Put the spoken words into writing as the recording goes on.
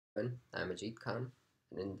I'm Ajit Khan,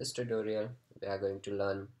 and in this tutorial, we are going to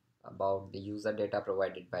learn about the user data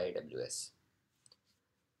provided by AWS.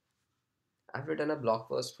 I've written a blog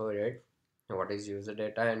post for it, what is user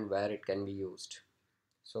data and where it can be used.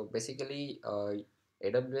 So basically,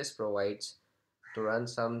 AWS provides to run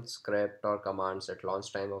some script or commands at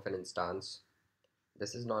launch time of an instance.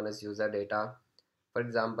 This is known as user data. For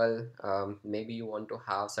example, maybe you want to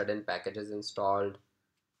have certain packages installed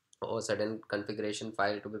or certain configuration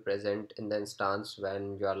file to be present in the instance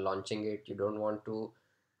when you are launching it. You don't want to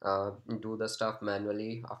do the stuff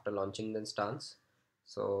manually after launching the instance,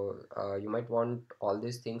 so you might want all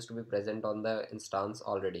these things to be present on the instance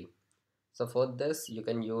already. So for this you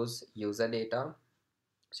can use user data.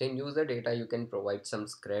 So in user data you can provide some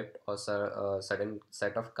script or certain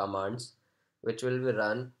set of commands which will be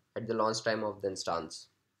run at the launch time of the instance.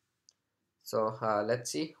 So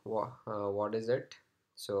let's see what is it.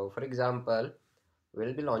 So for example,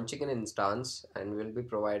 we'll be launching an instance and we'll be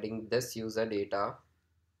providing this user data.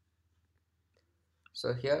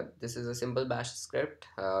 So here, this is a simple bash script.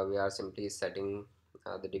 We are simply setting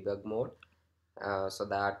the debug mode so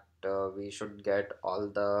that we should get all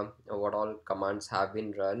the what all commands have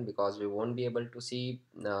been run, because we won't be able to see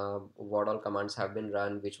what all commands have been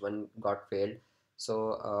run, which one got failed.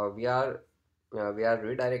 So we are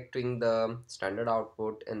redirecting the standard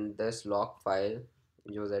output in this log file,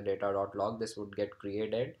 user data.log. This would get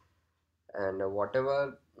created, and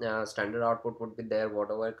whatever standard output would be there,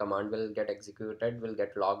 whatever command will get executed will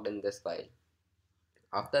get logged in this file.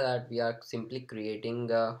 After that, we are simply creating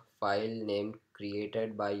a file named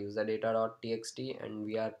created by userdata.txt, and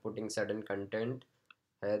we are putting certain content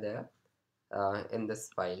here there in this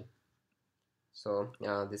file. So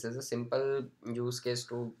this is a simple use case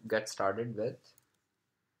to get started with.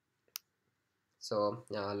 So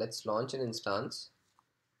let's launch an instance.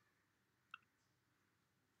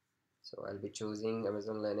 So I'll be choosing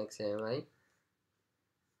Amazon Linux AMI.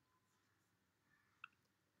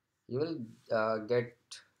 You will get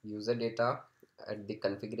user data at the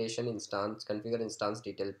configure instance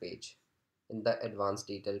detail page. In the advanced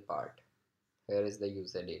detail part, here is the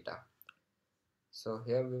user data. So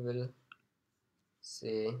here we will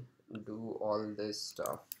say do all this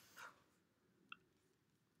stuff.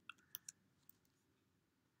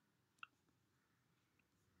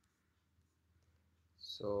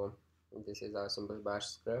 So this is our simple bash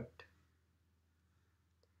script.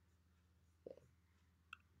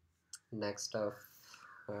 Next stuff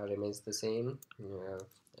remains the same.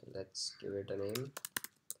 Let's give it a name,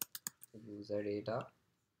 user data.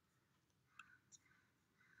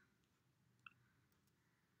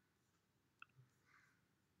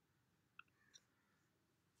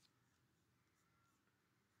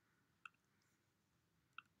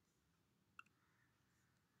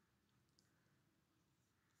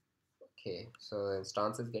 Okay, so the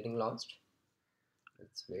instance is getting launched.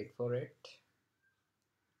 Let's wait for it.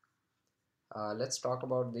 Let's talk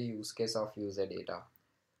about the use case of user data.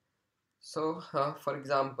 So for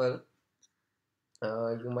example,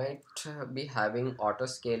 you might be having auto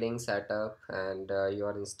scaling setup, and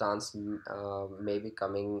your instance may be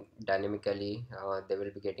coming dynamically. They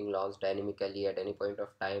will be getting launched dynamically at any point of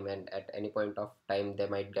time, and at any point of time they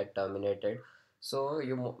might get terminated. So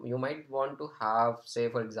you might want to have, say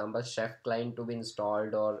for example, chef client to be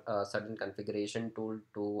installed, or a certain configuration tool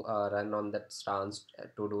to run on that instance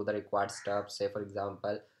to do the required steps. Say for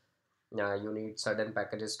example, you need certain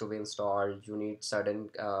packages to be installed, you need certain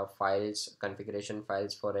files, configuration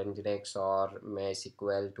files for Nginx or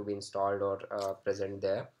MySQL to be installed or present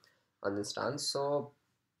there on the instance. So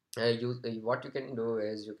what you can do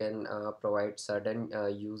is you can provide certain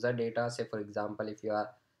user data. Say for example, if you are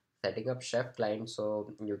setting up chef client,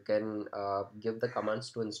 so you can give the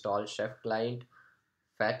commands to install chef client,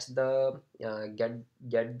 fetch the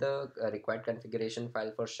get the required configuration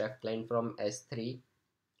file for chef client from S3,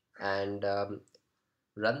 and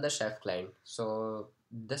run the chef client. So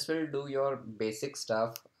this will do your basic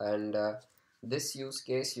stuff, and this use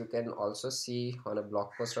case you can also see on a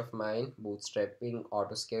blog post of mine, bootstrapping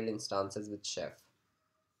auto scaled instances with chef.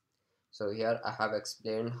 So here I have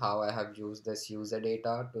explained how I have used this user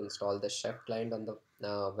data to install the chef client on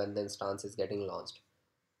the when the instance is getting launched.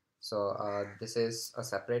 So this is a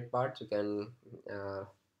separate part. Uh,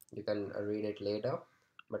 you can read it later,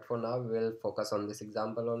 but for now we'll focus on this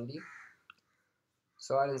example only.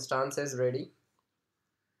 So our instance is ready.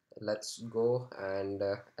 Let's go and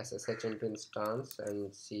SSH into instance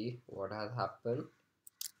and see what has happened.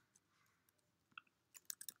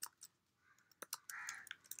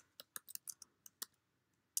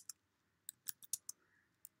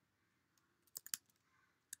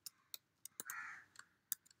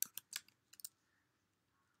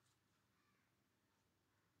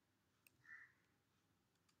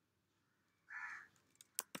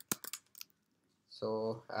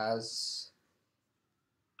 So as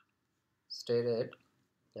stated,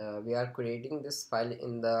 we are creating this file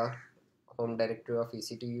in the home directory of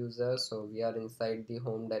EC2 user. So we are inside the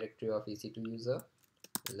home directory of EC2 user.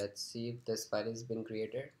 Let's see if this file has been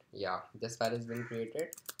created. Yeah, this file has been created.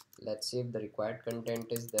 Let's see if the required content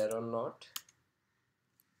is there or not.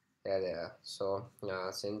 Yeah, there. So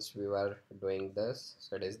since we were doing this,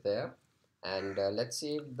 so it is there. And let's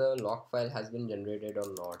see if the log file has been generated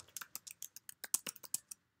or not.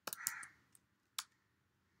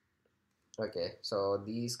 Okay, so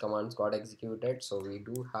these commands got executed, so we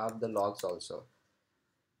do have the logs also.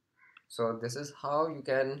 So this is how you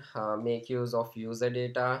can make use of user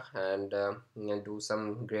data and do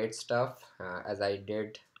some great stuff as I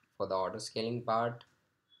did for the auto scaling part.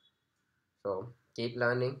 So keep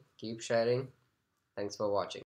learning, keep sharing. Thanks for watching.